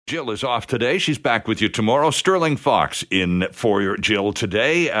Jill is off today. She's back with you tomorrow. Stirling Faux in for Jill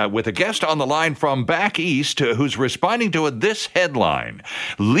today with a guest on the line from back east who's responding to this headline.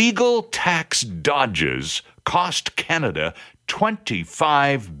 Legal tax dodges cost Canada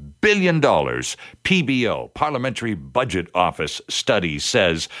 $25 billion. PBO, Parliamentary Budget Office study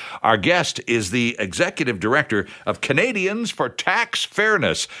says. Our guest is the Executive Director of Canadians for Tax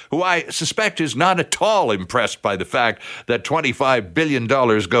Fairness, who I suspect is not at all impressed by the fact that $25 billion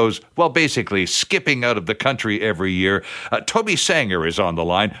goes, well, basically skipping out of the country every year. Toby Sanger is on the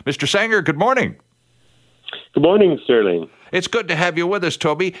line. Mr. Sanger, good morning. Good morning, Stirling. It's good to have you with us,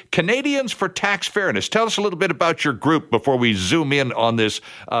 Toby. Canadians for Tax Fairness. Tell us a little bit about your group before we zoom in on this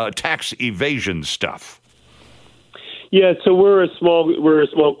tax evasion stuff. Yeah, so we're a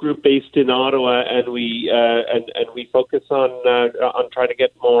small group based in Ottawa, and we focus on trying to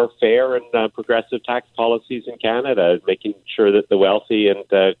get more fair and progressive tax policies in Canada, making sure that the wealthy and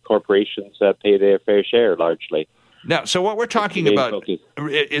corporations pay their fair share largely. Now, so what we're talking about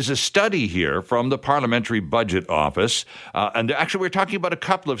is a study here from the Parliamentary Budget Office. And actually, we're talking about a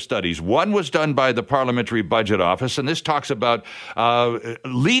couple of studies. One was done by the Parliamentary Budget Office, and this talks about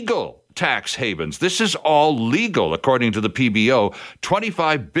legal tax havens. This is all legal, according to the PBO.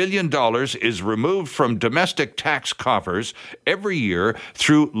 $25 billion is removed from domestic tax coffers every year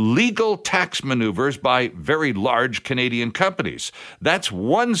through legal tax maneuvers by very large Canadian companies. That's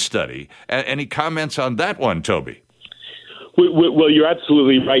one study. Any comments on that one, Toby? Well, you're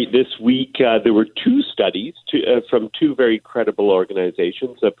absolutely right. This week, there were two studies from two very credible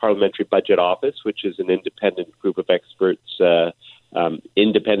organizations, the Parliamentary Budget Office, which is an independent group of experts,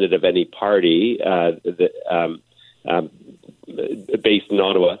 independent of any party, based in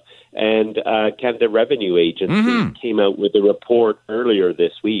Ottawa, and Canada Revenue Agency came out with a report earlier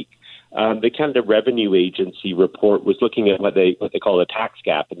this week. The Canada Revenue Agency report was looking at what they call a tax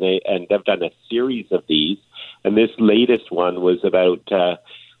gap, and they've done a series of these. And this latest one was about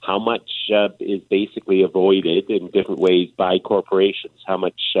how much is basically avoided in different ways by corporations. How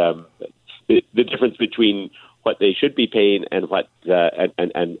much the difference between what they should be paying and what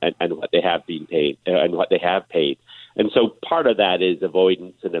and what they have been paid and what they have paid. And so part of that is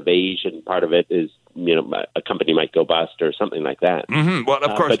avoidance and evasion. Part of it is, a company might go bust or something like that. Mm-hmm. Well,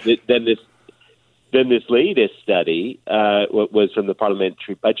 of course. But then this latest study was from the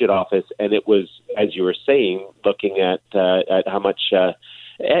Parliamentary Budget Office, and it was, as you were saying, looking at how much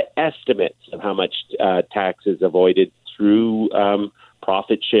estimates of how much tax is avoided through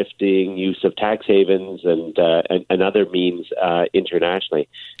profit shifting, use of tax havens, and other means internationally.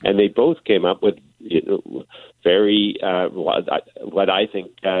 And they both came up with very, what I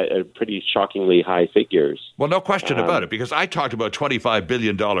think, pretty shockingly high figures. Well, no question about it, because I talked about $25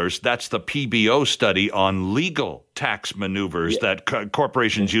 billion. That's the PBO study on legal tax maneuvers that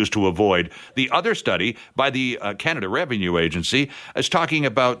corporations use to avoid. The other study by the Canada Revenue Agency is talking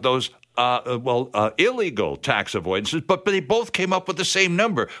about those illegal tax avoidances, but they both came up with the same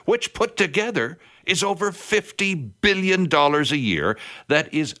number, which put together is over $50 billion a year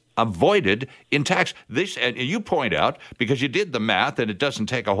that is avoided in tax. This, and you point out, because you did the math, and it doesn't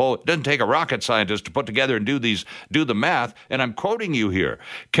take a rocket scientist to put together and do the math, and I'm quoting you here.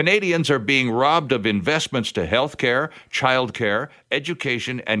 Canadians are being robbed of investments to healthcare, childcare,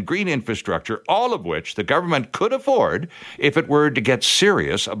 education, and green infrastructure, all of which the government could afford if it were to get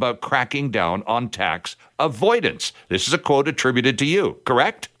serious about cracking down on tax avoidance. This is a quote attributed to you,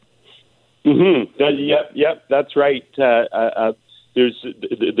 correct? Mm-hmm. Yep, that's right.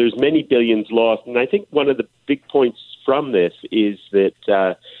 There's many billions lost, and I think one of the big points from this is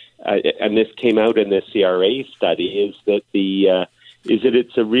that, and this came out in the CRA study, is that it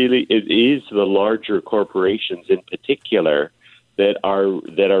is the larger corporations in particular that are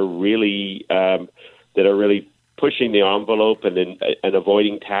really pushing the envelope and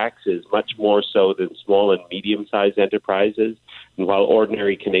avoiding taxes much more so than small and medium-sized enterprises. And while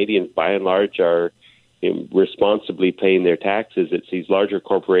ordinary Canadians, by and large, are responsibly paying their taxes, it's these larger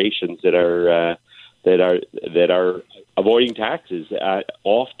corporations that are avoiding taxes,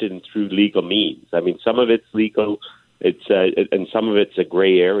 often through legal means. I mean, some of it's legal, and some of it's a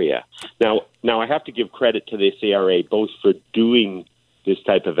gray area. Now I have to give credit to the CRA both for doing this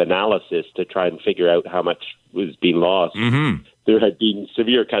type of analysis to try and figure out how much was being lost. Mm-hmm. There had been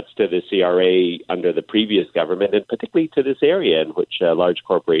severe cuts to the CRA under the previous government, and particularly to this area in which large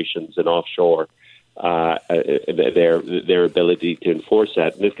corporations and offshore their ability to enforce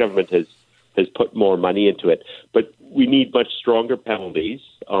that. And this government has put more money into it. But we need much stronger penalties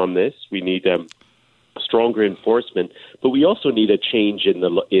on this. We need stronger enforcement, but we also need a change in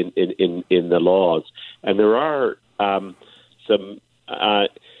the laws. And there are some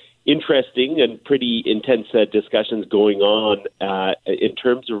interesting and pretty intense discussions going on in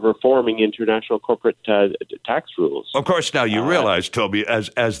terms of reforming international corporate tax rules. Of course, now you realize, Toby,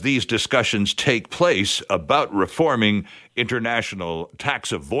 as these discussions take place about reforming international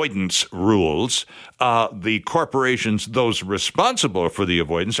tax avoidance rules, the corporations, those responsible for the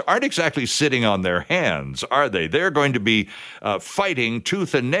avoidance, aren't exactly sitting on their hands, are they? They're going to be fighting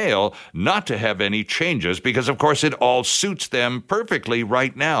tooth and nail not to have any changes because, of course, it all suits them perfectly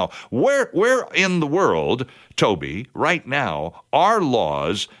right now. Where in the world, Toby, right now, are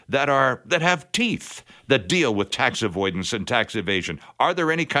laws that have teeth that deal with tax avoidance and tax evasion? Are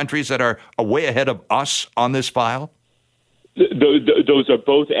there any countries that are way ahead of us on this file? Those are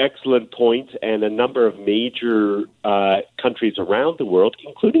both excellent points, and a number of major countries around the world,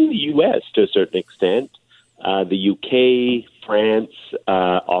 including the U.S. to a certain extent, the U.K., France,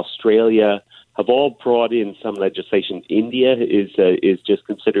 Australia, have all brought in some legislation. India is just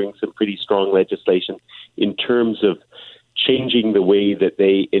considering some pretty strong legislation in terms of changing the way that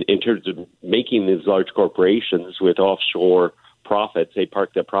they, in terms of making these large corporations with offshore profits, they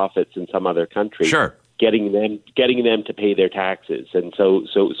park their profits in some other country. Sure. Getting them to pay their taxes, and so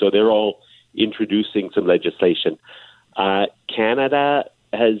they're all introducing some legislation. Canada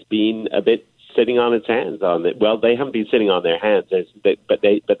has been a bit sitting on its hands on it. Well, they haven't been sitting on their hands, but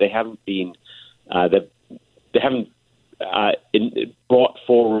they haven't been they haven't brought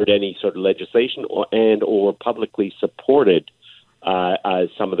forward any sort of legislation or publicly supported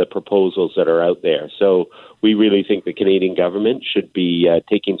some of the proposals that are out there. So we really think the Canadian government should be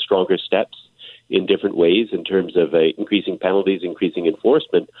taking stronger steps in different ways in terms of increasing penalties, increasing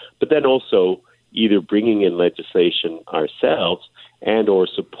enforcement, but then also either bringing in legislation ourselves and or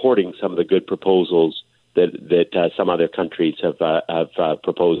supporting some of the good proposals that some other countries have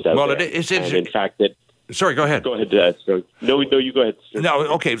proposed out there. And in fact, that. Sorry, go ahead. Go ahead. No, you go ahead. No,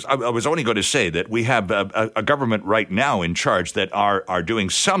 okay. I was only going to say that we have a government right now in charge that are doing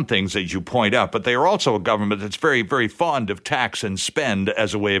some things, as you point out, but they are also a government that's very, very fond of tax and spend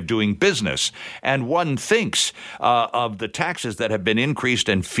as a way of doing business. And one thinks of the taxes that have been increased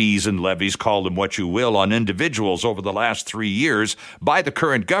and fees and levies, call them what you will, on individuals over the last 3 years by the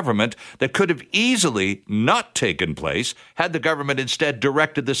current government that could have easily not taken place had the government instead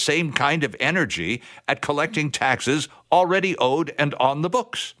directed the same kind of energy at collecting taxes already owed and on the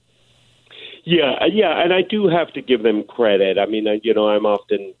books. Yeah, and I do have to give them credit. I mean, I'm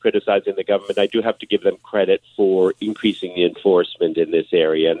often criticizing the government. I do have to give them credit for increasing the enforcement in this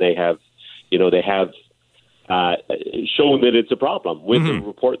area, and they have shown that it's a problem with the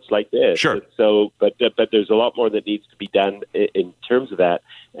reports like this. Sure. So, but there's a lot more that needs to be done in terms of that,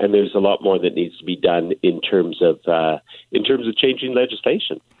 and there's a lot more that needs to be done in terms of changing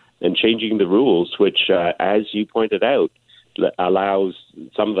legislation and changing the rules, which, as you pointed out, allows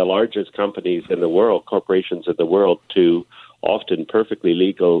some of the largest companies in the world, corporations in the world, to often perfectly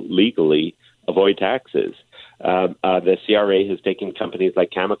legally avoid taxes. The CRA has taken companies like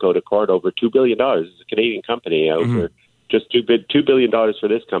Cameco to court over $2 billion. It's a Canadian company, over just $2 billion for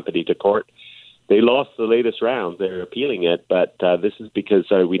this company to court. They lost the latest round. They're appealing it, but this is because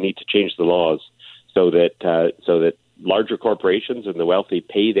we need to change the laws so that larger corporations and the wealthy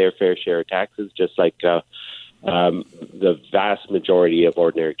pay their fair share of taxes, just like the vast majority of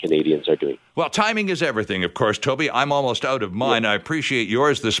ordinary Canadians are doing. Well, timing is everything, of course, Toby. I'm almost out of mine. I appreciate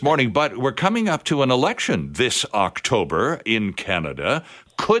yours this morning, but we're coming up to an election this October in Canada.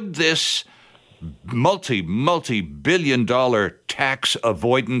 Could this multi-billion-dollar tax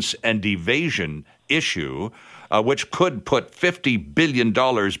avoidance and evasion issue, which could put $50 billion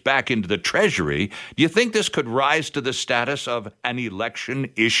back into the Treasury, do you think this could rise to the status of an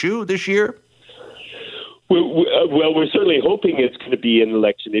election issue this year? Well, we're certainly hoping it's going to be an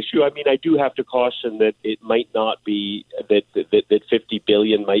election issue. I mean, I do have to caution that it might not be, that $50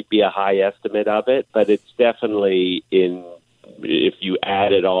 billion might be a high estimate of it, but it's definitely if you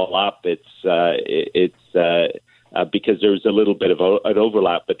add it all up, it's because there's a little bit of an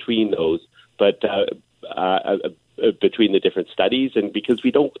overlap between those, but between the different studies, and because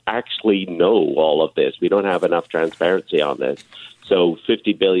we don't actually know all of this, we don't have enough transparency on this. So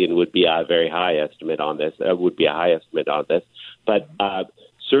 $50 billion would be a very high estimate on this. But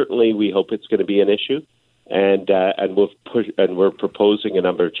certainly we hope it's going to be an issue, and we're proposing a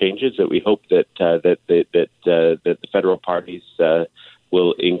number of changes that we hope that the federal parties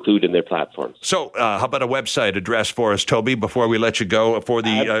will include in their platforms. So how about a website address for us, Toby, before we let you go, for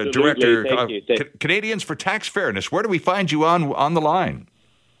the director, Canadians for Tax Fairness? Where do we find you on the line?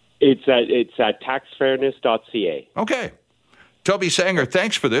 It's at taxfairness.ca. Okay. Toby Sanger,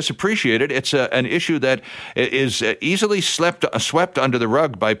 thanks for this. Appreciate it. It's an issue that is easily swept under the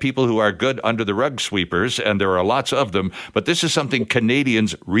rug by people who are good under-the-rug sweepers, and there are lots of them. But this is something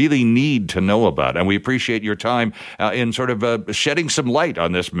Canadians really need to know about, and we appreciate your time in sort of shedding some light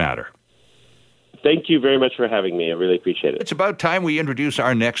on this matter. Thank you very much for having me. I really appreciate it. It's about time we introduce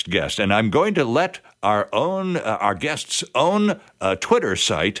our next guest, and I'm going to let our guest's own Twitter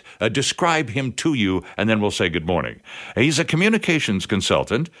site describe him to you, and then we'll say good morning. He's a communications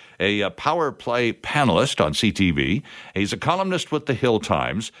consultant, a power play panelist on CTV. He's a columnist with the Hill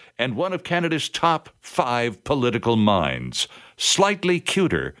Times, and one of Canada's top 5 political minds. Slightly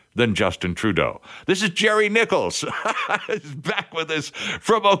cuter than Justin Trudeau. This is Gerry Nicholls. He's back with us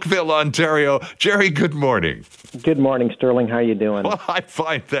from Oakville, Ontario. Gerry, good morning. Good morning, Stirling. How are you doing? Well, I'm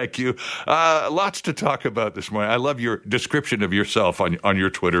fine, thank you. Lots to talk about this morning. I love your description of yourself on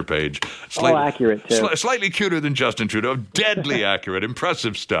your Twitter page. Accurate, too. Slightly cuter than Justin Trudeau. Deadly accurate.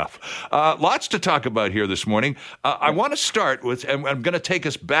 Impressive stuff. Lots to talk about here this morning. I want to start with, and I'm going to take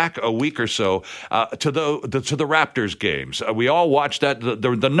us back a week or so to the Raptors games. We all watched that.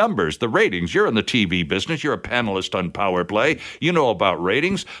 The numbers, the ratings. You're in the TV business. You're a panelist on Power Play. You know about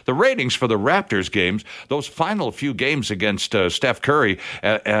ratings. The ratings for the Raptors games, those final few games against Steph Curry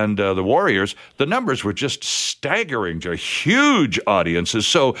and the Warriors, the numbers were just staggering to huge audiences.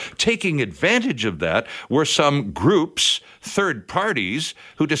 So taking advantage of that were some groups, third parties,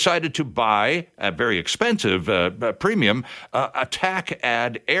 who decided to buy a very expensive premium attack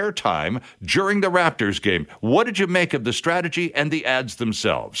ad airtime during the Raptors game. What did you make of the strategy and the ads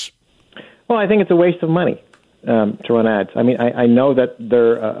themselves? Well, I think it's a waste of money to run ads. I mean, I know that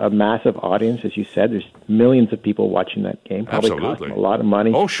they're a massive audience, as you said. There's millions of people watching that game. Probably cost them a lot of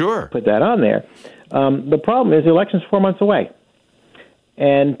money. Oh, sure. Put that on there. The problem is the election's 4 months away.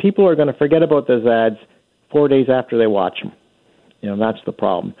 And people are going to forget about those ads 4 days after they watch them. That's the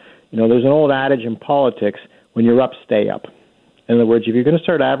problem. There's an old adage in politics, when you're up, stay up. In other words, if you're going to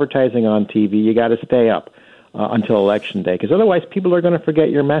start advertising on TV, you got to stay up until Election Day, because otherwise people are going to forget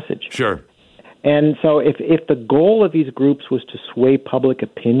your message. Sure. And so if the goal of these groups was to sway public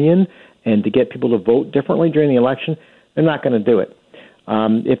opinion and to get people to vote differently during the election, they're not going to do it.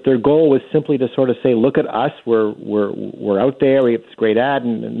 If their goal was simply to sort of say, look at us, we're out there, we have this great ad,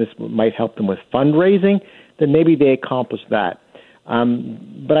 and this might help them with fundraising, then maybe they accomplished that.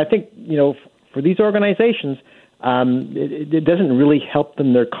 But I think, for these organizations, it doesn't really help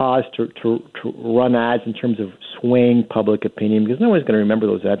them their cause to run ads in terms of swaying public opinion, because no one's going to remember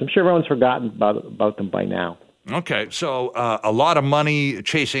those ads. I'm sure everyone's forgotten about them by now. Okay, so a lot of money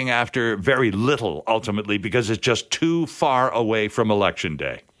chasing after very little, ultimately, because it's just too far away from Election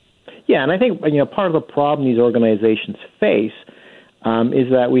Day. Yeah, and I think part of the problem these organizations face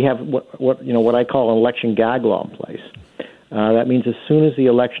is that we have what I call an election gag law in place. That means as soon as the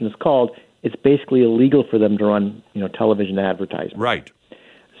election is called, it's basically illegal for them to run television advertising. Right.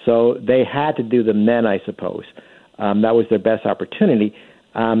 So they had to do them then, I suppose. That was their best opportunity.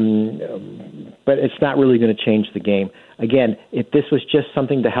 But it's not really going to change the game. Again, if this was just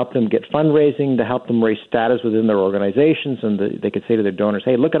something to help them get fundraising, to help them raise status within their organizations, and they could say to their donors,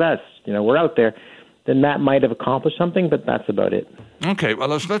 hey, look at us, we're out there, then that might have accomplished something, but that's about it. Okay, well,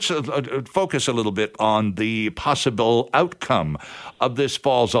 let's focus a little bit on the possible outcome of this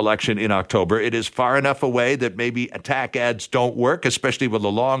fall's election in October. It is far enough away that maybe attack ads don't work, especially with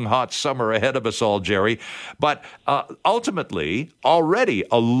the long, hot summer ahead of us all, Gerry. But ultimately, already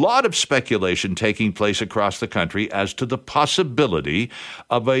a lot of speculation taking place across the country as to the possibility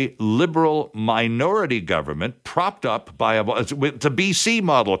of a liberal minority government propped up by the BC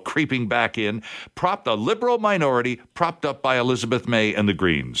model creeping back in, a liberal minority propped up by Elizabeth May and the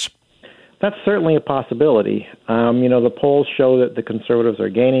Greens. That's certainly a possibility. The polls show that the Conservatives are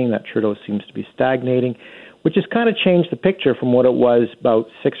gaining, that Trudeau seems to be stagnating, which has kind of changed the picture from what it was about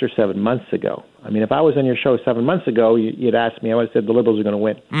 6 or 7 months ago. I mean, if I was on your show 7 months ago, you'd asked me, I would have said the Liberals are going to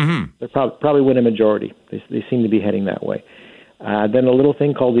win. Mm-hmm. They'll probably win a majority. They seem to be heading that way. Then a little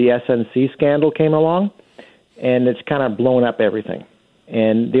thing called the SNC scandal came along, and it's kind of blown up everything.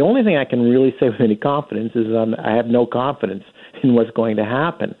 And the only thing I can really say with any confidence is I have no confidence in what's going to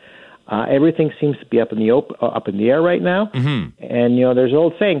happen. Everything seems to be up in the air right now. Mm-hmm. And there's an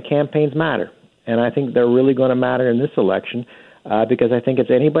old saying, campaigns matter, and I think they're really going to matter in this election because I think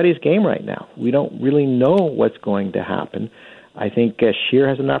it's anybody's game right now. We don't really know what's going to happen. I think Scheer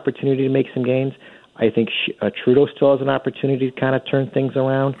has an opportunity to make some gains. I think Trudeau still has an opportunity to kind of turn things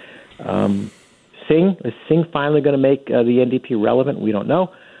around. Is Singh finally going to make the NDP relevant? We don't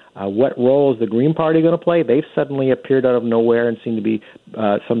know. What role is the Green Party going to play? They've suddenly appeared out of nowhere and seem to be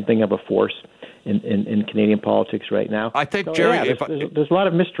something of a force. in Canadian politics right now. I think, Gerry, there's a lot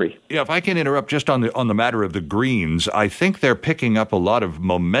of mystery. Yeah, if I can interrupt just on the matter of the Greens, I think they're picking up a lot of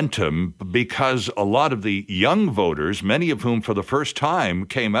momentum because a lot of the young voters, many of whom for the first time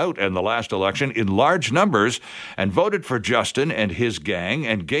came out in the last election in large numbers and voted for Justin and his gang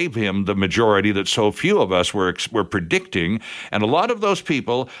and gave him the majority that so few of us were predicting. And a lot of those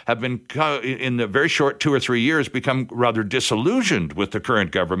people have been, in the very short 2 or 3 years, become rather disillusioned with the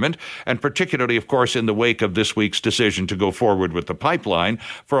current government, and particularly, of course, in the wake of this week's decision to go forward with the pipeline.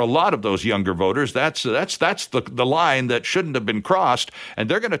 For a lot of those younger voters, that's the line that shouldn't have been crossed, and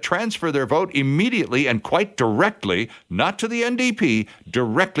they're going to transfer their vote immediately and quite directly, not to the NDP,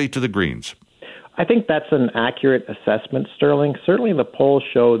 directly to the Greens. I think that's an accurate assessment, Stirling. Certainly the polls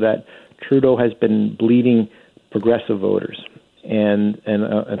show that Trudeau has been bleeding progressive voters, and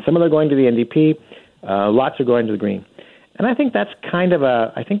some of them are going to the NDP, lots are going to the Green. And I think that's kind of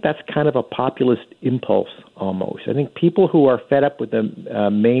a populist impulse almost. I think people who are fed up with the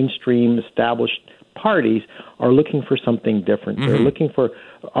mainstream established parties are looking for something different. Mm-hmm. They're looking for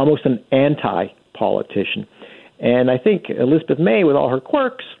almost an anti-politician. And I think Elizabeth May, with all her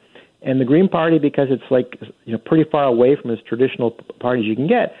quirks, and the Green Party, because it's pretty far away from as traditional parties you can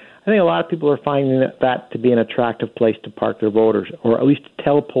get, I think a lot of people are finding that to be an attractive place to park their voters, or at least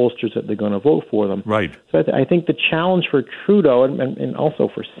tell pollsters that they're going to vote for them. Right. So I think the challenge for Trudeau, and also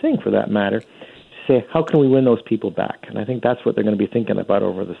for Singh for that matter, say, how can we win those people back? And I think that's what they're going to be thinking about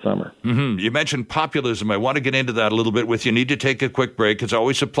over the summer. Mm-hmm. You mentioned populism. I want to get into that a little bit with you. Need to take a quick break. It's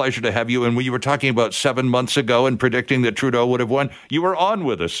always a pleasure to have you. And when you were talking about 7 months ago and predicting that Trudeau would have won, you were on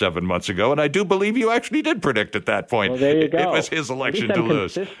with us 7 months ago, and I do believe you actually did predict at that point. Well, there you go. It was his election to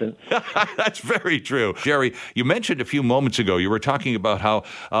lose. Consistent. That's very true. Gerry, you mentioned a few moments ago, you were talking about how,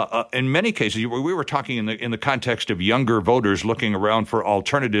 in many cases, we were talking in the context of younger voters looking around for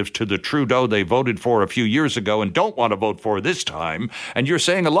alternatives to the Trudeau they voted for a few years ago and don't want to vote for this time. And you're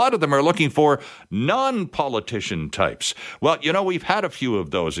saying a lot of them are looking for non-politician types. Well, we've had a few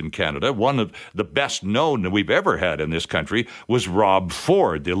of those in Canada. One of the best known that we've ever had in this country was Rob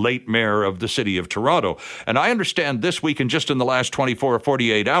Ford, the late mayor of the city of Toronto. And I understand this week, and just in the last 24 or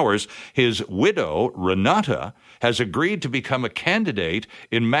 48 hours, his widow, Renata, has agreed to become a candidate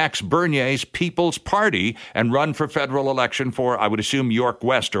in Max Bernier's People's Party and run for federal election for, I would assume, York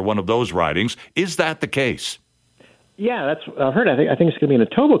West or one of those ridings. Is that the case? Yeah, that's I've heard. I think it's going to be in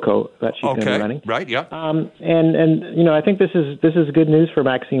Etobicoke that she's going to be running. Right, yeah. And I think this is good news for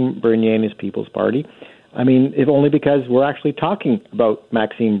Maxime Bernier and his People's Party. I mean, if only because we're actually talking about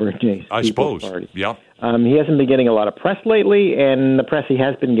Maxime Bernier's People's Party. Yeah. He hasn't been getting a lot of press lately, and the press he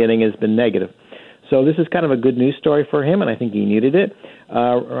has been getting has been negative. So this is kind of a good news story for him, and I think he needed it.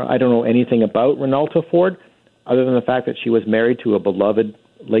 I don't know anything about Renata Ford, other than the fact that she was married to a beloved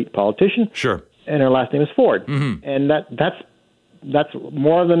late politician. Sure. And her last name is Ford. Mm-hmm. And that's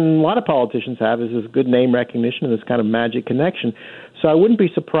more than a lot of politicians have, is this good name recognition and this kind of magic connection. So I wouldn't be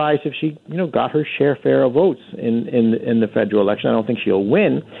surprised if she, got her share of votes in the federal election. I don't think she'll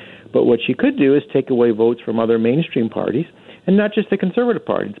win, but what she could do is take away votes from other mainstream parties, and not just the Conservative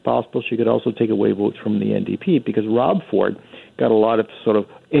Party. It's possible she could also take away votes from the NDP, because Rob Ford got a lot of sort of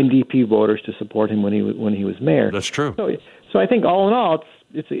NDP voters to support him when he was mayor. That's true. So I think all in all,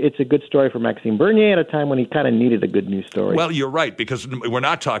 it's a good story for Maxime Bernier at a time when he kind of needed a good news story. Well, you're right, because we're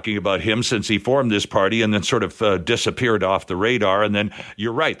not talking about him since he formed this party and then sort of disappeared off the radar. And then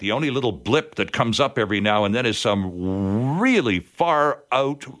you're right, the only little blip that comes up every now and then is some really far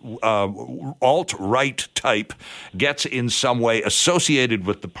out alt-right type gets in some way associated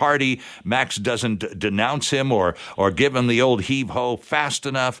with the party. Max doesn't denounce him or give him the old heave-ho fast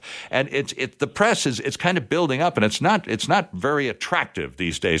enough. And the press is kind of building up, and it's not very attractive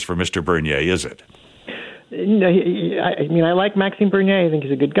these days for Mr. Bernier, is it? I like Maxime Bernier. I think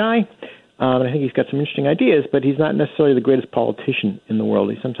he's a good guy. And I think he's got some interesting ideas, but he's not necessarily the greatest politician in the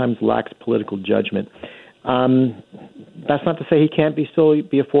world. He sometimes lacks political judgment. That's not to say he can't still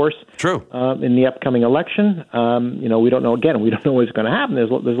be a force. True. In the upcoming election. We don't know. Again, we don't know what's going to happen. There's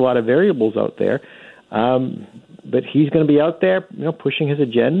a lot of variables out there. But he's going to be out there, pushing his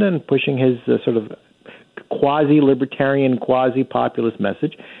agenda and pushing his sort of quasi-libertarian, quasi-populist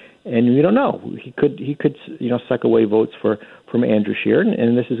message, and we don't know. He could suck away votes from Andrew Scheer,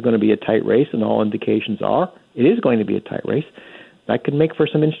 and this is going to be a tight race, and all indications are it is going to be a tight race. That could make for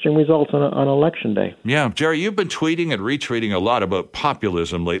some interesting results on election day. Yeah, Gerry, you've been tweeting and retweeting a lot about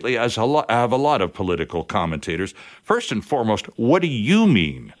populism lately, as have a lot of political commentators. First and foremost, what do you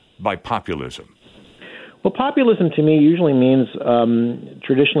mean by populism? Well, populism to me usually means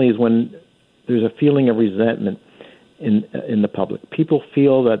traditionally is when there's a feeling of resentment, in the public. People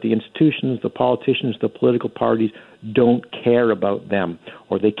feel that the institutions, the politicians, the political parties don't care about them,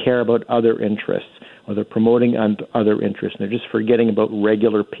 or they care about other interests, or they're promoting other interests, and they're just forgetting about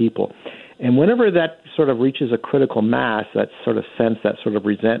regular people. And whenever that sort of reaches a critical mass, that sort of sense, that sort of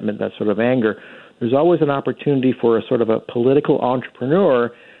resentment, that sort of anger, there's always an opportunity for a sort of a political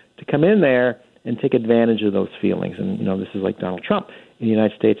entrepreneur to come in there and take advantage of those feelings. And, this is like Donald Trump. In the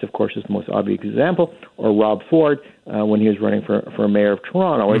United States, of course, is the most obvious example, or Rob Ford when he was running for mayor of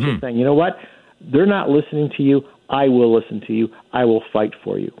Toronto. He's just saying, you know what? They're not listening to you. I will listen to you. I will fight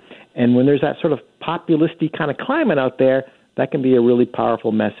for you. And when there's that sort of populistic kind of climate out there, that can be a really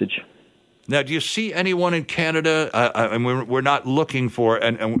powerful message. Now, do you see anyone in Canada, and we're not looking for,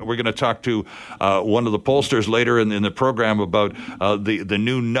 and we're going to talk to one of the pollsters later in the program about the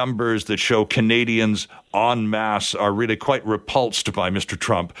new numbers that show Canadians en masse are really quite repulsed by Mr.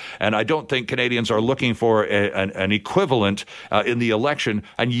 Trump. And I don't think Canadians are looking for an equivalent in the election.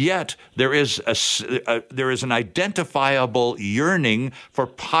 And yet there is an identifiable yearning for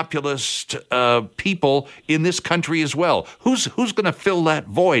populist people in this country as well. Who's going to fill that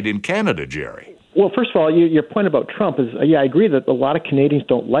void in Canada, Gerry? Well, first of all, your point about Trump is, I agree that a lot of Canadians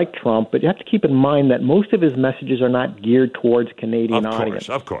don't like Trump, but you have to keep in mind that most of his messages are not geared towards Canadian audience.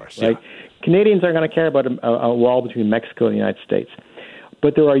 Of course, right? Yeah. Canadians aren't going to care about a wall between Mexico and the United States.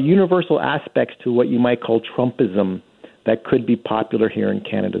 But there are universal aspects to what you might call Trumpism that could be popular here in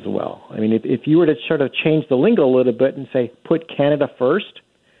Canada as well. I mean, if you were to sort of change the lingo a little bit and say, put Canada first,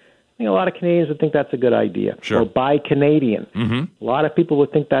 I think a lot of Canadians would think that's a good idea. Sure. Or buy Canadian. A lot of people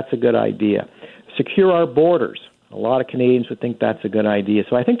would think that's a good idea. Secure our borders. A lot of Canadians would think that's a good idea.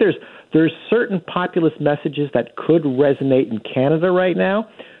 So I think there's certain populist messages that could resonate in Canada right now.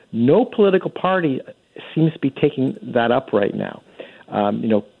 No political party seems to be taking that up right now.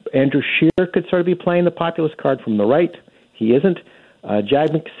 Andrew Scheer could sort of be playing the populist card from the right. He isn't.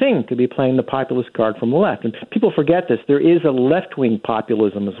 Jagmeet Singh could be playing the populist card from the left. And people forget this. There is a left-wing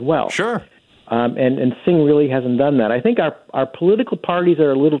populism as well. Sure. And Singh really hasn't done that. I think our political parties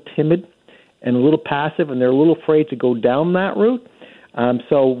are a little timid and a little passive, and they're a little afraid to go down that route.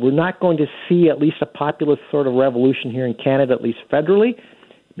 So we're not going to see at least a populist sort of revolution here in Canada, at least federally.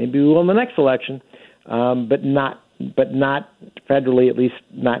 Maybe we will in the next election, but not federally, at least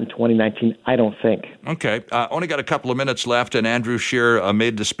not in 2019, I don't think. Okay. Only got a couple of minutes left, and Andrew Scheer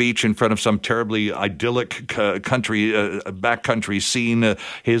made the speech in front of some terribly idyllic backcountry scene.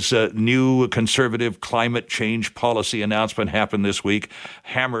 His new conservative climate change policy announcement happened this week,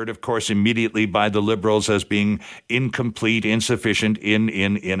 hammered, of course, immediately by the Liberals as being incomplete, insufficient,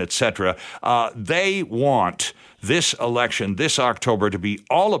 etc. They want this election, this October, to be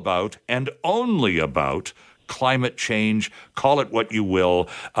all about and only about climate change, call it what you will.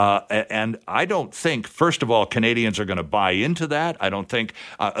 And I don't think, first of all, Canadians are going to buy into that. I don't think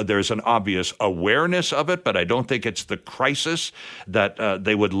there's an obvious awareness of it, but I don't think it's the crisis that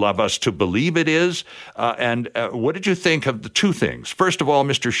they would love us to believe it is. And what did you think of the two things? First of all,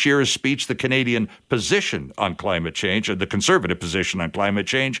 Mr. Scheer's speech, the Canadian position on climate change, or the conservative position on climate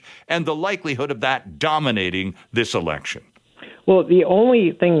change, and the likelihood of that dominating this election. Well, the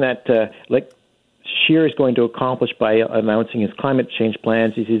only thing that, Scheer is going to accomplish by announcing his climate change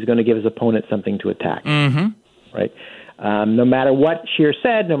plans is he's going to give his opponent something to attack. Right? No matter what Scheer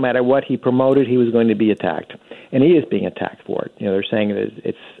said, no matter what he promoted, he was going to be attacked, and he is being attacked for it. They're saying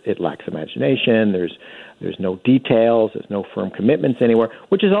that it lacks imagination. There's no details. There's no firm commitments anywhere,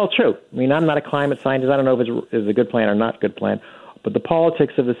 which is all true. I mean, I'm not a climate scientist. I don't know if it's a good plan or not a good plan, but the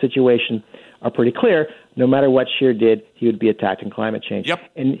politics of the situation are pretty clear. No matter what Scheer did, he would be attacked in climate change. Yep.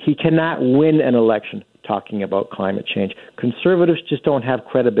 And he cannot win an election talking about climate change. Conservatives just don't have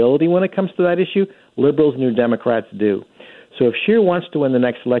credibility when it comes to that issue. Liberals and New Democrats do. So if Scheer wants to win the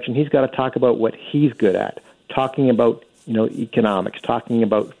next election, he's got to talk about what he's good at, talking about economics, talking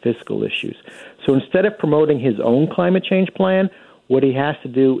about fiscal issues. So instead of promoting his own climate change plan, what he has to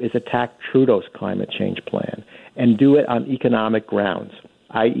do is attack Trudeau's climate change plan and do it on economic grounds,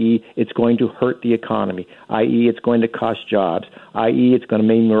 i.e., it's going to hurt the economy, i.e., it's going to cost jobs, i.e., it's going to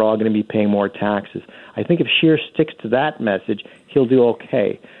mean we're all going to be paying more taxes. I think if Scheer sticks to that message, he'll do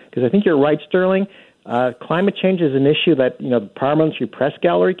okay. Because I think you're right, Stirling. Climate change is an issue that the Parliamentary Press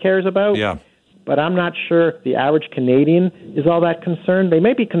Gallery cares about. Yeah. But I'm not sure the average Canadian is all that concerned. They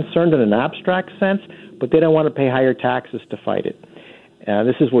may be concerned in an abstract sense, but they don't want to pay higher taxes to fight it.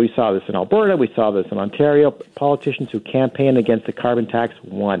 This is where we saw this in Alberta. We saw this in Ontario. Politicians who campaigned against the carbon tax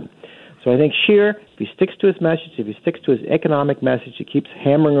won. So I think Scheer, if he sticks to his message, if he sticks to his economic message, he keeps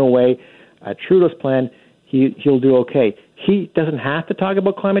hammering away at Trudeau's plan, he'll do okay. He doesn't have to talk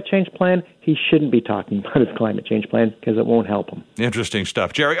about climate change plan. He shouldn't be talking about his climate change plan because it won't help him. Interesting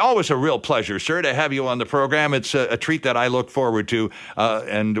stuff. Gerry, always a real pleasure, sir, to have you on the program. It's a treat that I look forward to,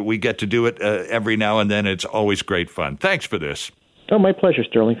 and we get to do it every now and then. It's always great fun. Thanks for this. Oh, my pleasure,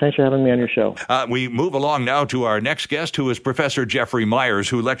 Stirling. Thanks for having me on your show. We move along now to our next guest, who is Professor Jeffrey Meyers,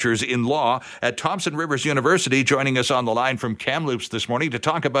 who lectures in law at Thompson Rivers University, joining us on the line from Kamloops this morning to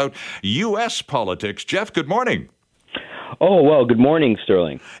talk about U.S. politics. Jeff, good morning. Oh, well, good morning,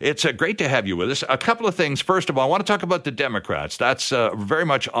 Stirling. It's great to have you with us. A couple of things. First of all, I want to talk about the Democrats. That's very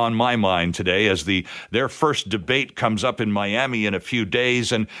much on my mind today as their first debate comes up in Miami in a few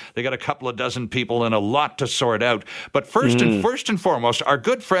days, and they got a couple of dozen people and a lot to sort out. But first and foremost, our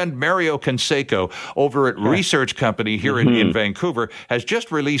good friend Mario Canseco over at Research Company here in Vancouver has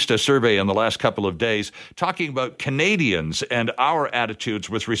just released a survey in the last couple of days talking about Canadians and our attitudes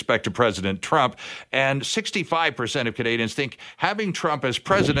with respect to President Trump, and 65% of Canadians think having Trump as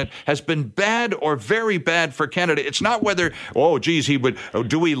president has been bad or very bad for Canada. It's not whether,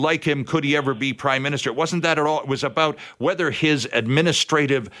 do we like him? Could he ever be prime minister? It wasn't that at all. It was about whether his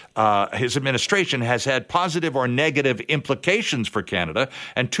administration has had positive or negative implications for Canada.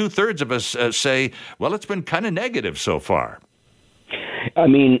 And 2/3 of us say, well, it's been kind of negative so far. I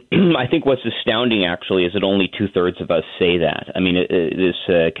mean, I think what's astounding, actually, is that only 2/3 of us say that. I mean,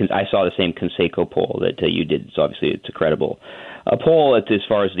 I saw the same Canseco poll that you did, so obviously it's a credible poll as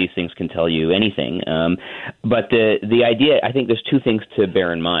far as these things can tell you anything. But the idea, I think there's two things to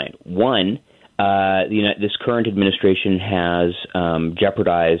bear in mind. One, this current administration has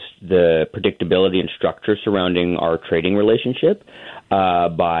jeopardized the predictability and structure surrounding our trading relationship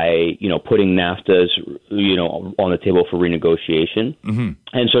by putting NAFTAs on the table for renegotiation,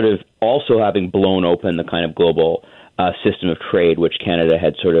 and sort of also having blown open the kind of global system of trade which Canada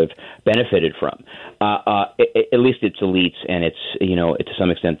had sort of benefited from. At least its elites, and it's to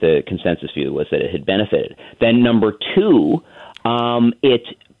some extent the consensus view was that it had benefited. Then number two, it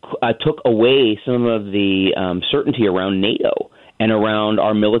took away some of the certainty around NATO and around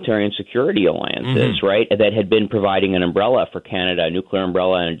our military and security alliances, right, that had been providing an umbrella for Canada, a nuclear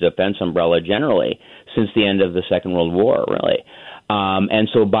umbrella and a defense umbrella generally, since the end of the Second World War, really. And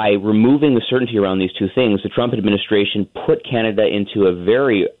so by removing the certainty around these two things, the Trump administration put Canada into a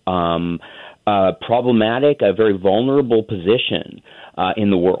very problematic, a very vulnerable position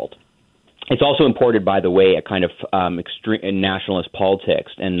in the world. It's also imported, by the way, a kind of extreme nationalist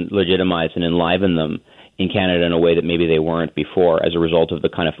politics and legitimize and enliven them in Canada in a way that maybe they weren't before as a result of the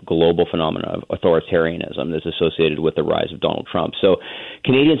kind of global phenomenon of authoritarianism that's associated with the rise of Donald Trump. So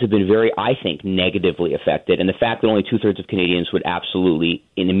Canadians have been very, I think, negatively affected. And the fact that only 2/3 of Canadians would absolutely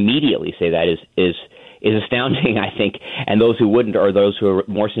and immediately say that is astounding, I think, and those who wouldn't are those who are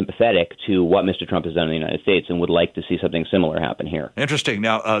more sympathetic to what Mr. Trump has done in the United States and would like to see something similar happen here. Interesting.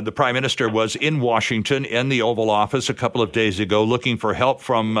 Now, the Prime Minister was in Washington in the Oval Office a couple of days ago looking for help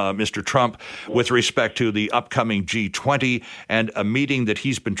from Mr. Trump with respect to the upcoming G20 and a meeting that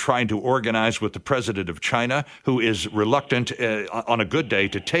he's been trying to organize with the President of China, who is reluctant on a good day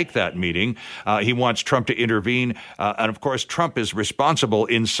to take that meeting. He wants Trump to intervene. And, of course, Trump is responsible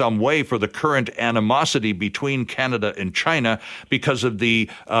in some way for the current animosity between Canada and China because of the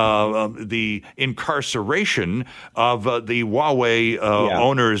incarceration of the Huawei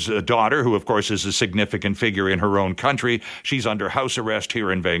owner's daughter, who, of course, is a significant figure in her own country. She's under house arrest here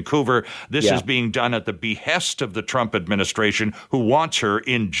in Vancouver. This is being done at the behest of the Trump administration, who wants her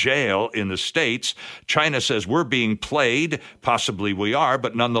in jail in the States. China says we're being played. Possibly we are,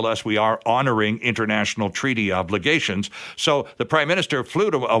 but nonetheless we are honoring international treaty obligations. So the Prime Minister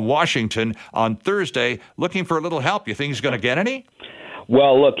flew to Washington on Thursday looking for a little help. You think he's going to get any?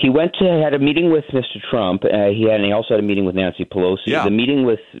 Well, look, he had a meeting with Mr. Trump. He also had a meeting with Nancy Pelosi. Yeah. The meeting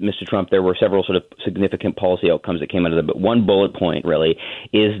with Mr. Trump, there were several sort of significant policy outcomes that came out of it. But one bullet point, really,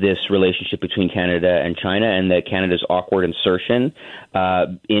 is this relationship between Canada and China and that Canada's awkward insertion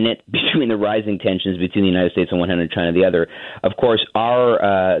in it between the rising tensions between the United States on one hand and China on the other. Of course,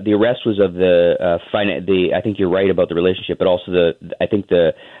 the arrest was of I think you're right about the relationship, but also the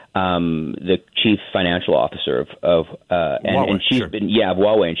chief financial officer of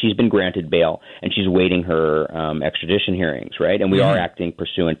Huawei, and she's been granted bail, and she's waiting her extradition hearings, right? And we are acting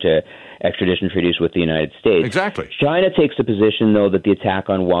pursuant to extradition treaties with the United States. Exactly. China takes the position, though, that the attack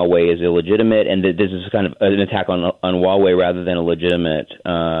on Huawei is illegitimate, and that this is kind of an attack on Huawei rather than a legitimate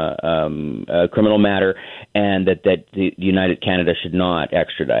criminal matter, and that the United Canada should not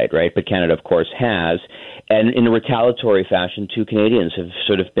extradite, right? But Canada, of course, has. And in a retaliatory fashion, two Canadians have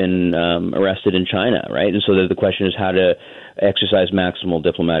sort of been arrested in China, right? And so the question is how to exercise maximal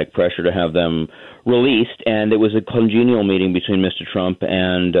diplomatic pressure to have them released. And it was a congenial meeting between Mr. Trump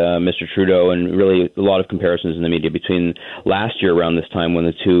and Mr. Trudeau, and really a lot of comparisons in the media between last year around this time when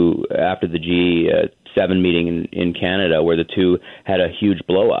the two, after the G7 meeting in Canada, where the two had a huge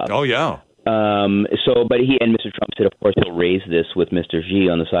blow up. Oh, yeah. But he and Mr. Trump said, of course, he'll raise this with Mr. Xi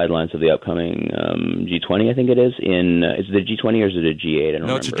on the sidelines of the upcoming G20, I think it is. Is it a G20 or is it a G8? I don't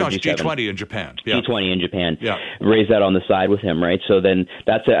remember. It's G20 in Japan. Yeah. G20 in Japan. Yeah. Raise that on the side with him, right? So then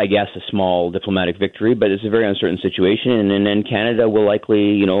that's, I guess, a small diplomatic victory, but it's a very uncertain situation. And then Canada will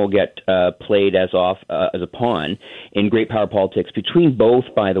likely, get played as a pawn in great power politics between both,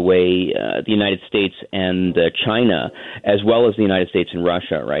 by the way, the United States and China, as well as the United States and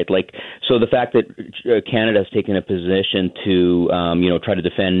Russia, right? So the fact that Canada has taken a position to, try to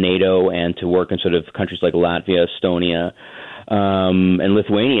defend NATO and to work in sort of countries like Latvia, Estonia, and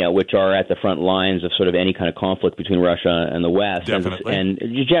Lithuania, which are at the front lines of sort of any kind of conflict between Russia and the West. Definitely. And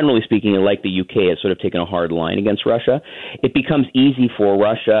generally speaking, like the UK, has sort of taken a hard line against Russia. It becomes easy for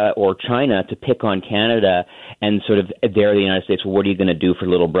Russia or China to pick on Canada and sort of dare the United States, well, what are you going to do for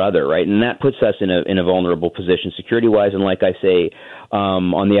little brother, right? And that puts us in a vulnerable position security-wise. And like I say,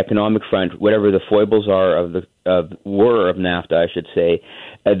 on the economic front, whatever the foibles are of NAFTA, I should say,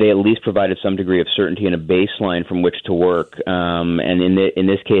 they at least provided some degree of certainty and a baseline from which to work. And in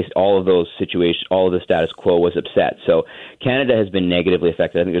this case, all of those situations, all of the status quo was upset. So Canada has been negatively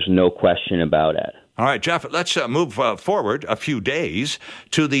affected. I think there's no question about it. All right, Jeff, let's move forward a few days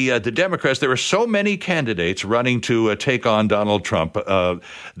to the Democrats. There are so many candidates running to take on Donald Trump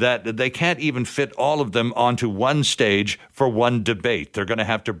that they can't even fit all of them onto one stage for one debate. They're going to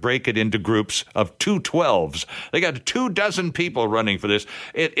have to break it into groups of 212s. They got 24 people running for this.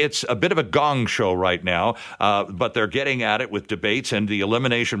 It's a bit of a gong show right now, but they're getting at it with debates, and the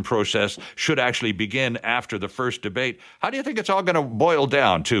elimination process should actually begin after the first debate. How do you think it's all going to boil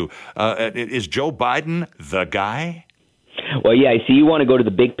down to? Is Joe Biden the guy? Well, yeah, I see you want to go to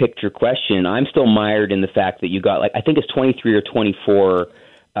the big picture question. I'm still mired in the fact that you got, I think it's 23 or 24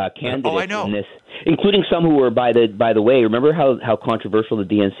 candidates in this, including some who were, by the way, remember how controversial the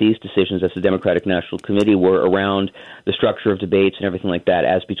DNC's decisions as the Democratic National Committee were around the structure of debates and everything like that,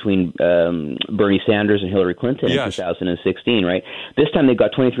 as between Bernie Sanders and Hillary Clinton in 2016, right? This time they've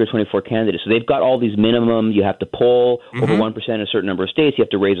got 23 or 24 candidates. So they've got all these minimum, you have to poll over 1% in a certain number of states, you have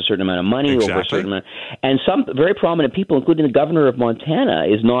to raise a certain amount of money over a certain amount. And some very prominent people, including the governor of Montana,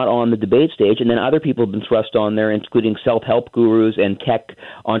 is not on the debate stage, and then other people have been thrust on there, including self-help gurus and tech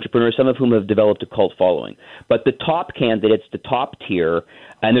entrepreneurs, some of whom have developed a cult following. But the top candidates, the top tier,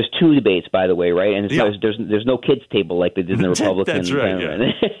 and there's two debates, by the way, right? And there's no kids table like they did in the Republican. That's right.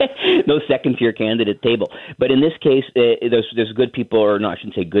 Yeah. No second-tier candidate table. But in this case, there's good people, or not, I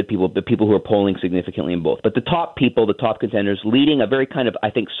shouldn't say good people, but people who are polling significantly in both. But the top people, the top contenders, leading a very kind of, I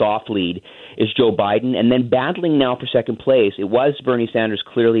think, soft lead is Joe Biden. And then battling now for second place, it was Bernie Sanders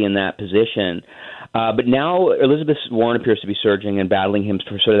clearly in that position. But now Elizabeth Warren appears to be surging and battling him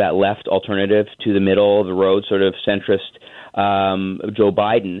for sort of that left alternative to the middle of the road, sort of centrist Joe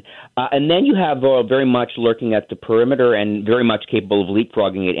Biden. And then you have very much lurking at the perimeter and very much capable of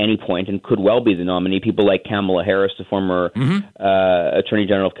leapfrogging at any point and could well be the nominee, people like Kamala Harris, the former Attorney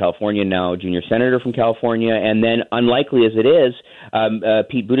General of California, now junior senator from California, and then, unlikely as it is,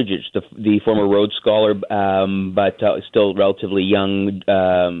 Pete Buttigieg, the former Rhodes Scholar, but still relatively young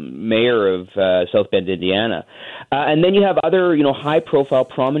mayor of South Bend, Indiana. And then you have other, high-profile,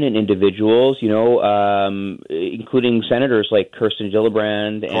 prominent individuals, including senators like Kirsten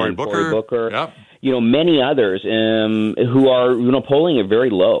Gillibrand and Cory Booker, many others who are, polling it very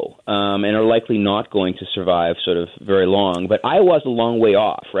low and are likely not going to survive sort of very long. But Iowa's a long way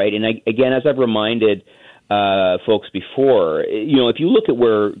off, right? And again, as I've reminded folks before, if you look at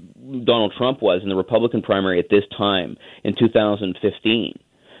where Donald Trump was in the Republican primary at this time in 2015,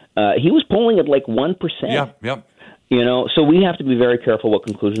 he was polling at like 1%. Yep. So we have to be very careful what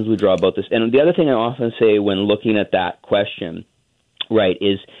conclusions we draw about this. And the other thing I often say when looking at that question, right,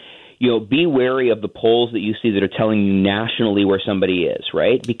 is, be wary of the polls that you see that are telling you nationally where somebody is,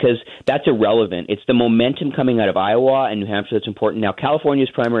 right? Because that's irrelevant. It's the momentum coming out of Iowa and New Hampshire that's important. Now, California's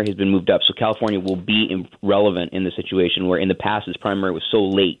primary has been moved up, so California will be relevant in the situation where in the past its primary was so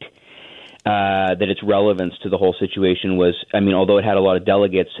late that its relevance to the whole situation was, although it had a lot of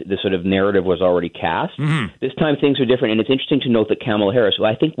delegates, the sort of narrative was already cast. This time things are different, and it's interesting to note that Kamala Harris, who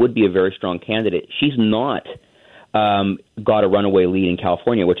I think would be a very strong candidate, she's not got a runaway lead in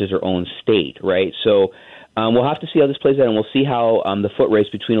California, which is her own state, right? So We'll have to see how this plays out, and we'll see how the foot race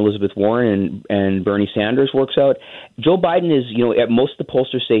between Elizabeth Warren and Bernie Sanders works out. Joe Biden is, most of the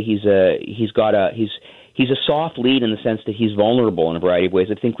pollsters say he's a soft lead in the sense that he's vulnerable in a variety of ways.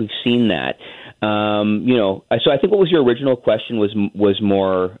 I think we've seen that. So I think what was your original question was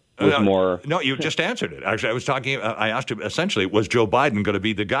more. No, you just answered it. Actually, I asked him essentially, was Joe Biden going to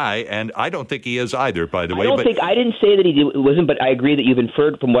be the guy? And I don't think he is either, by the way. I didn't say that he wasn't, but I agree that you've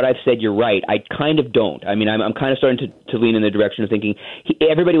inferred from what I've said you're right. I kind of don't. I mean, I'm kind of starting to lean in the direction of thinking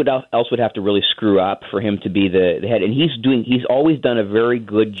everybody else would have to really screw up for him to be the head. And he's always done a very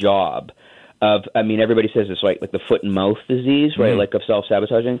good job of, I mean, everybody says it's like the foot and mouth disease, right? Like of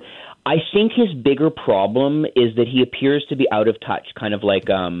self-sabotaging. I think his bigger problem is that he appears to be out of touch, kind of like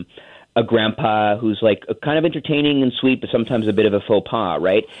a grandpa who's like kind of entertaining and sweet, but sometimes a bit of a faux pas,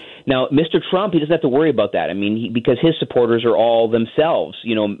 right? Now, Mr. Trump, he doesn't have to worry about that. I mean, because his supporters are all themselves.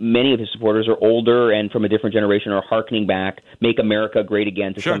 Many of his supporters are older and from a different generation are hearkening back, make America great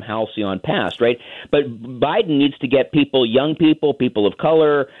again to some halcyon past, right? But Biden needs to get young people of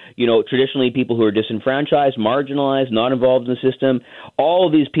color, traditionally people who are disenfranchised, marginalized, not involved in the system, all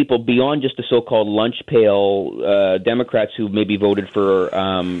of these people beyond just the so-called lunch pail Democrats who maybe voted for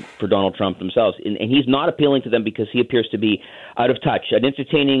Donald Trump themselves. And he's not appealing to them because he appears to be out of touch, an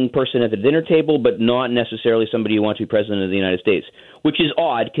entertaining person at the dinner table, but not necessarily somebody who wants to be president of the United States, which is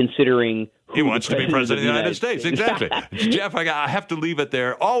odd considering he wants to be president of the United States. Exactly. Jeff, I have to leave it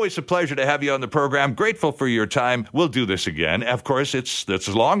there. Always a pleasure to have you on the program. Grateful for your time. We'll do this again. Of course, it's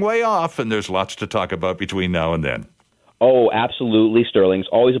a long way off, and there's lots to talk about between now and then. Oh, absolutely, Sterling. It's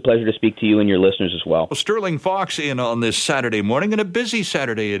always a pleasure to speak to you and your listeners as well. Well, Stirling Faux in on this Saturday morning, and a busy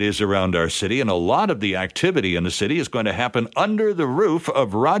Saturday it is around our city, and a lot of the activity in the city is going to happen under the roof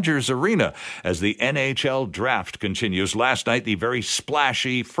of Rogers Arena as the NHL Draft continues. Last night, the very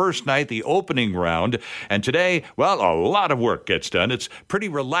splashy first night, the opening round, and today, well, a lot of work gets done. It's pretty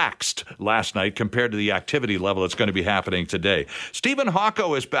relaxed last night compared to the activity level that's going to be happening today. Stephen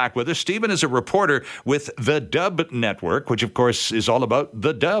Hawco is back with us. Stephen is a reporter with the DubNetwork, which, of course, is all about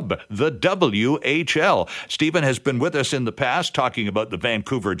the Dub, the WHL. Stephen has been with us in the past talking about the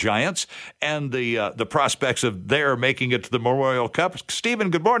Vancouver Giants and the prospects of their making it to the Memorial Cup. Stephen,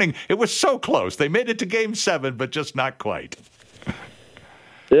 good morning. It was so close. They made it to Game 7, but just not quite.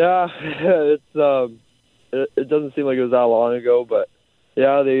 Yeah, it doesn't seem like it was that long ago, but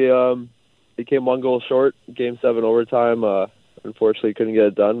yeah, they came one goal short, Game 7 overtime. Unfortunately, couldn't get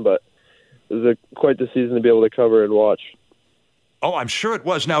it done, but it was quite the season to be able to cover and watch. Oh, I'm sure it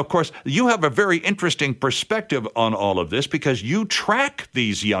was. Now, of course, you have a very interesting perspective on all of this because you track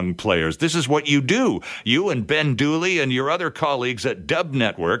these young players. This is what you do. You and Ben Dooley and your other colleagues at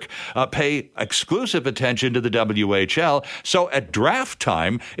DubNetwork pay exclusive attention to the WHL. So at draft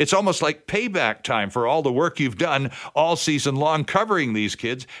time, it's almost like payback time for all the work you've done all season long covering these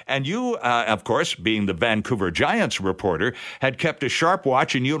kids. And you, of course, being the Vancouver Giants reporter, had kept a sharp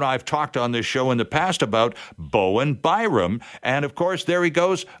watch. And you and I have talked on this show in the past about Bowen Byram. And of course, there he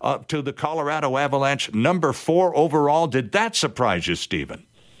goes to the Colorado Avalanche, number 4 overall. Did that surprise you, Stephen?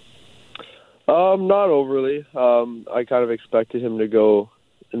 Not overly. I kind of expected him to go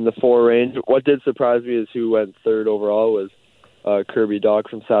in the 4 range. What did surprise me is who went 3rd overall was Kirby Dach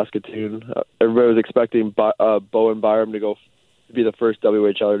from Saskatoon. Everybody was expecting Bowen Byram to be the first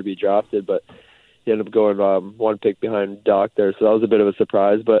WHLer to be drafted, but he ended up going 1 pick behind Dach there, so that was a bit of a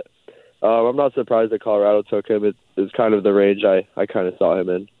surprise. But I'm not surprised that Colorado took him. It's kind of the range I kind of saw him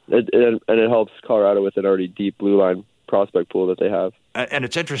in. And it helps Colorado with an already deep blue line prospect pool that they have. And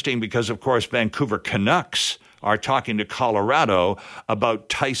it's interesting because, of course, Vancouver Canucks are talking to Colorado about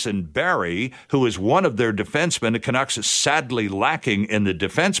Tyson Barrie, who is one of their defensemen. The Canucks is sadly lacking in the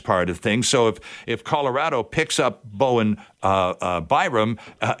defense part of things. So if Colorado picks up Bowen Byram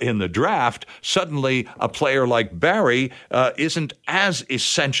in the draft, suddenly a player like Barrie isn't as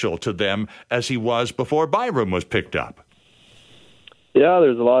essential to them as he was before Byram was picked up. Yeah,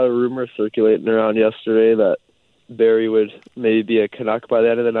 there's a lot of rumors circulating around yesterday that Barrie would maybe be a Canuck by the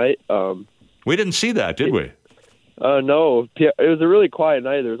end of the night. We didn't see that, did we? No, it was a really quiet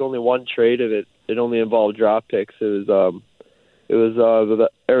night. There was only one trade, and it only involved draft picks. It was the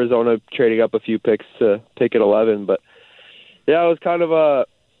Arizona trading up a few picks to pick at 11. But yeah, it was kind of a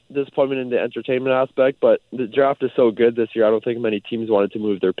disappointment in the entertainment aspect. But the draft is so good this year, I don't think many teams wanted to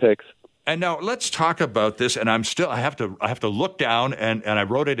move their picks. And now let's talk about this. And I have to look down, and I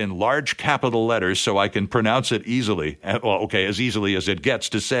wrote it in large capital letters so I can pronounce it easily. Well, okay, as easily as it gets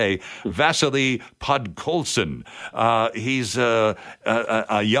to say Vasily Podkolzin. He's a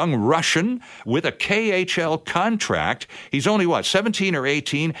young Russian with a KHL contract. He's only 17 or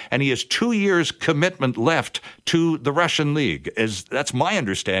 18, and he has 2 years commitment left to the Russian league. That's my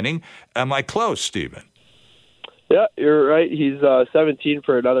understanding. Am I close, Stephen? Yeah, you're right. He's 17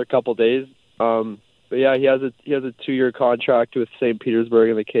 for another couple days. But yeah, he has a 2-year contract with St.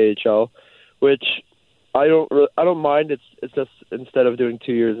 Petersburg in the KHL, which I don't mind. It's just instead of doing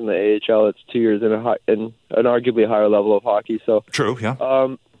 2 years in the AHL, it's 2 years in an arguably higher level of hockey. So true, yeah.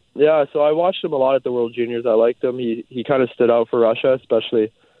 Yeah, so I watched him a lot at the World Juniors. I liked him. He kind of stood out for Russia,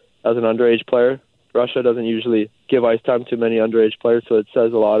 especially as an underage player. Russia doesn't usually give ice time to many underage players, so it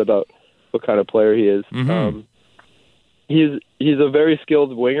says a lot about what kind of player he is. Mm-hmm. He's a very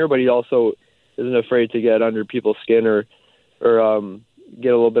skilled winger, but he also isn't afraid to get under people's skin or get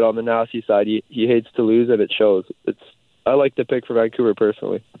a little bit on the nasty side. He hates to lose, and it shows. I like the pick for Vancouver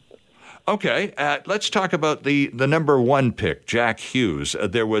personally. Okay, let's talk about the number 1 pick, Jack Hughes.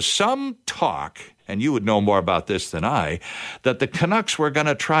 There was some talk, and you would know more about this than I, that the Canucks were going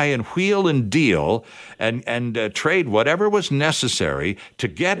to try and wheel and deal and trade whatever was necessary to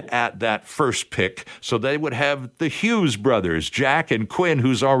get at that first pick so they would have the Hughes brothers, Jack and Quinn,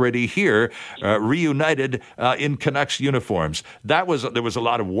 who's already here, reunited in Canucks uniforms. There was a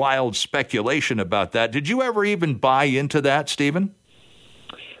lot of wild speculation about that. Did you ever even buy into that, Stephen?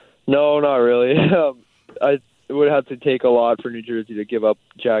 No, not really. It would have to take a lot for New Jersey to give up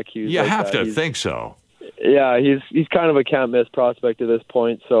Jack Hughes. You have to think so. Yeah, he's kind of a can't miss prospect at this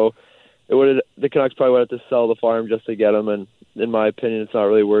point. So the Canucks probably would have to sell the farm just to get him. And in my opinion, it's not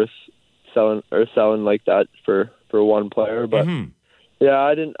really worth selling like that for one player. But yeah,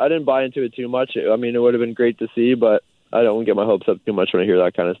 I didn't buy into it too much. I mean, it would have been great to see, but I don't get my hopes up too much when I hear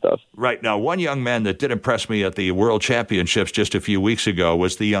that kind of stuff. Right. Now, one young man that did impress me at the World Championships just a few weeks ago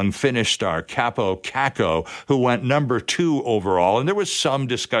was the young Finnish star, Kaapo Kakko, who went number 2 overall. And there was some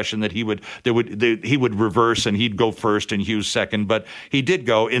discussion that he would reverse and he'd go first and Hughes second. But he did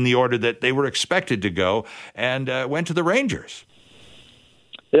go in the order that they were expected to go and went to the Rangers.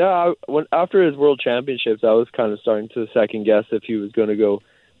 Yeah, after his World Championships, I was kind of starting to second guess if he was going to go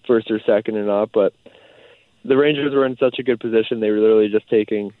first or second or not. But the Rangers were in such a good position; they were literally just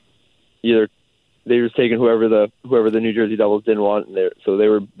taking whoever the New Jersey Devils didn't want, and so they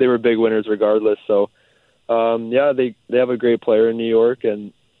were big winners regardless. So yeah, they have a great player in New York,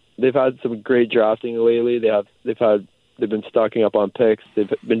 and they've had some great drafting lately. They've been stocking up on picks.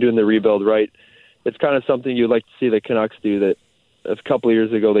 They've been doing the rebuild right. It's kind of something you'd like to see the Canucks do. That a couple of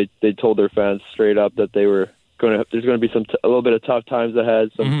years ago they told their fans straight up that there's going to be a little bit of tough times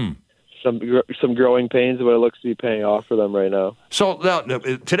ahead. Some growing pains, but it looks to be paying off for them right now. So now,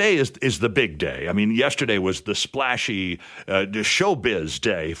 today is the big day. I mean, yesterday was the splashy showbiz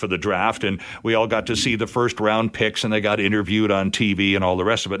day for the draft, and we all got to see the first round picks, and they got interviewed on TV and all the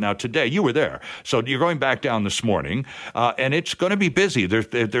rest of it. Now, today, you were there. So you're going back down this morning, and it's going to be busy.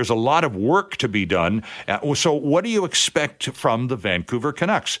 There's a lot of work to be done. So what do you expect from the Vancouver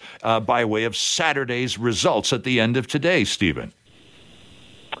Canucks by way of Saturday's results at the end of today, Stephen?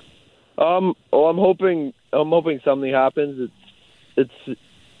 Well, I'm hoping something happens.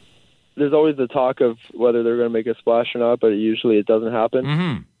 There's always the talk of whether they're going to make a splash or not, but usually it doesn't happen.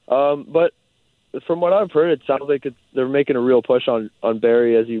 Mm-hmm. But from what I've heard, it sounds like they're making a real push on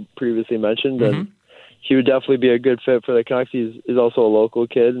Barry, as you previously mentioned, and he would definitely be a good fit for the Canucks. He's also a local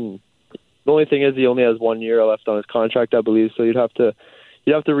kid, and the only thing is he only has 1 year left on his contract, I believe. So you'd have to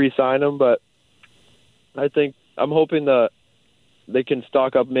re-sign him. But I'm hoping that they can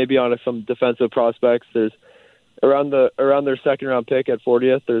stock up maybe on some defensive prospects. There's around their second round pick at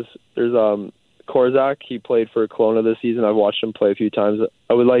 40th. There's Korzak. He played for Kelowna this season. I've watched him play a few times.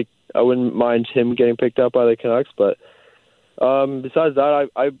 I wouldn't mind him getting picked up by the Canucks. But besides that,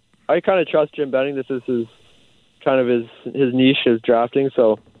 I kind of trust Jim Benning. This is his niche is drafting.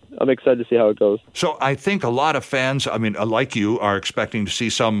 So I'm excited to see how it goes. So I think a lot of fans, I mean, like you, are expecting to see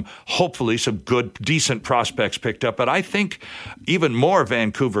hopefully some good, decent prospects picked up. But I think even more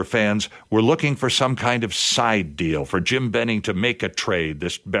Vancouver fans were looking for some kind of side deal for Jim Benning to make a trade,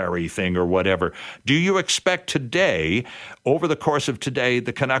 this Barry thing or whatever. Do you expect today, over the course of today,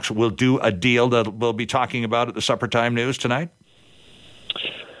 the Canucks will do a deal that we'll be talking about at the Supper Time News tonight?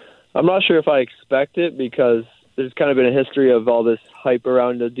 I'm not sure if I expect it, because there's kind of been a history of all this hype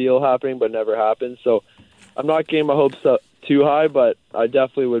around a deal happening but never happens. So I'm not getting my hopes up too high, but I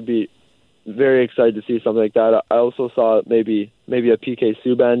definitely would be very excited to see something like that. I also saw maybe a PK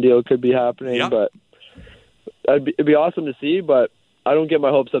Subban deal could be happening, but it'd be awesome to see, but I don't get my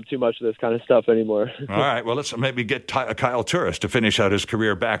hopes up too much of this kind of stuff anymore. All right. Well, let's maybe get Kyle Turris to finish out his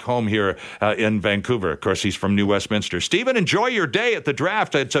career back home here in Vancouver. Of course, he's from New Westminster. Stephen, enjoy your day at the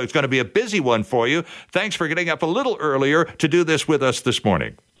draft. It's going to be a busy one for you. Thanks for getting up a little earlier to do this with us this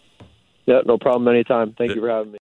morning. Yeah, no problem anytime. Thank you for having me.